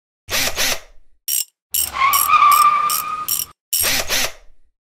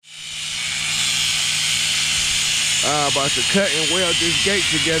About to cut and weld this gate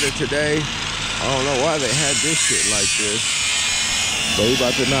together today. I don't know why they had this shit like this. But we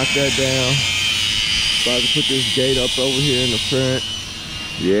about to knock that down. About to put this gate up over here in the front.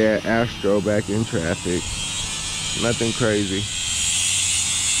 Yeah, Astro back in traffic. Nothing crazy.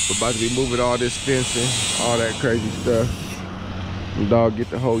 We're about to be moving all this fencing, all that crazy stuff. The dog get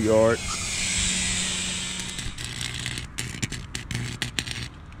the whole yard.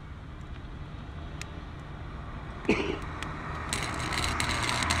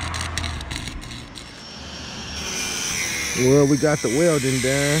 Well, we got the welding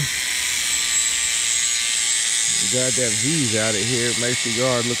done. We got that V's out of here. Makes the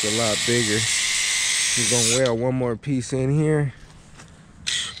yard look a lot bigger. We're gonna weld one more piece in here.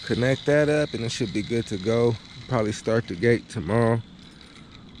 Connect that up and it should be good to go. Probably start the gate tomorrow.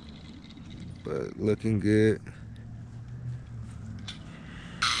 But looking good.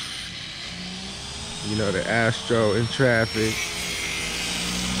 You know, the Astro in traffic.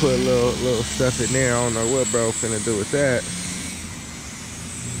 Put a little stuff in there. I don't know what bro finna do with that.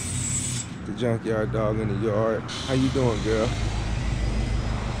 The junkyard dog in the yard. How you doing, girl?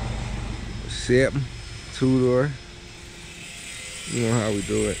 Sip, two-door. You know how we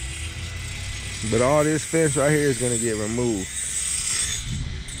do it. But all this fence right here is gonna get removed.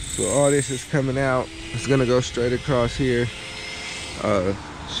 So all this is coming out. It's gonna go straight across here.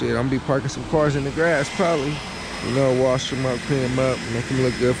 Shit, I'm gonna be parking some cars in the grass probably. You know, wash them up, clean them up, make them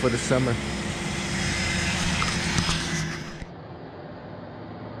look good for the summer.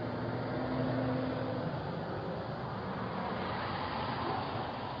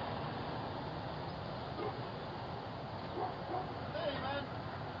 Hey man,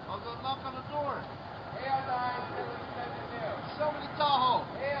 I'll go knock on the door. Hell no, I ain't telling you nothing else. Show me the Tahoe.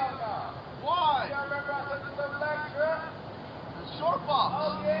 Hell no. Why? You remember I took the little black truck? The short box.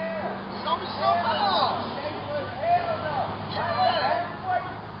 Oh yeah. Show me something else. Hell no. Yeah.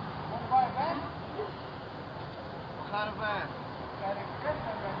 Want to buy a van? What kind of van? Got a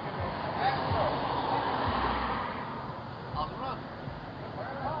Christmas van. Astro. How's it run?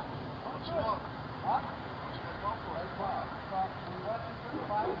 How much you want? Huh?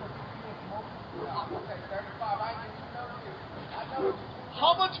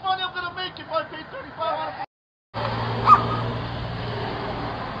 How much money I'm gonna make if I pay $35?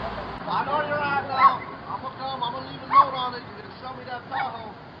 I know you're at now. I'm gonna come. I'm gonna leave a note on it. You're gonna sell me that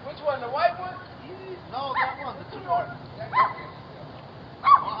Tahoe. Which one? The white one? No, that one. The two-door.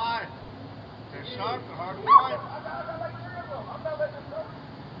 Why? They're sharp. They're hard to find. I got like 3 of them. I'm not letting them go.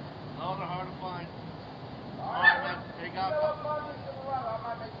 No, they're hard to find. Alright, man. Take out.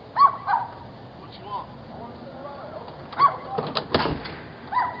 What you want? I want a Silverado.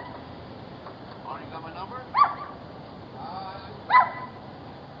 Oh, you got my number?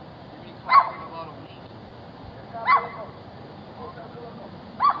 Give me a call in about a week.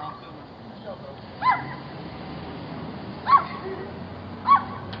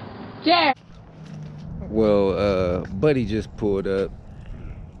 Yeah. Well, Buddy just pulled up.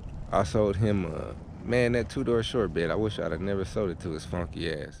 I sold him man, that two-door short bed. I wish I'd have never sold it to his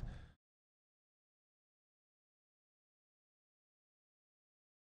funky ass.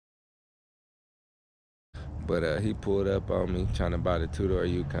 But he pulled up on me trying to buy the two-door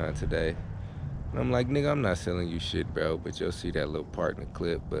Yukon today. And I'm like, nigga, I'm not selling you shit, bro. But you'll see that little part in the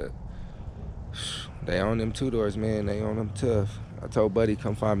clip. But they own them two-doors, man. They own them tough. I told Buddy,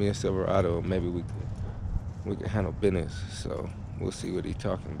 come find me a Silverado. Maybe we could handle business. So we'll see what he's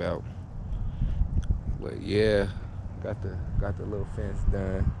talking about. But yeah, got the little fence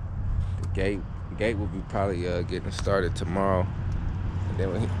done. The gate will be probably getting started tomorrow. And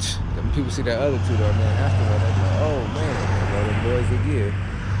then when people see that other two-door, man, afterward they go, oh man, you know them boys again.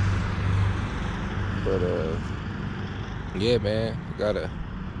 But yeah, man,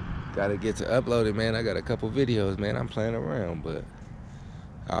 gotta get to uploading, man. I got a couple videos, man. I'm playing around, but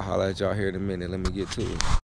I'll holler at y'all here in a minute. Let me get to it.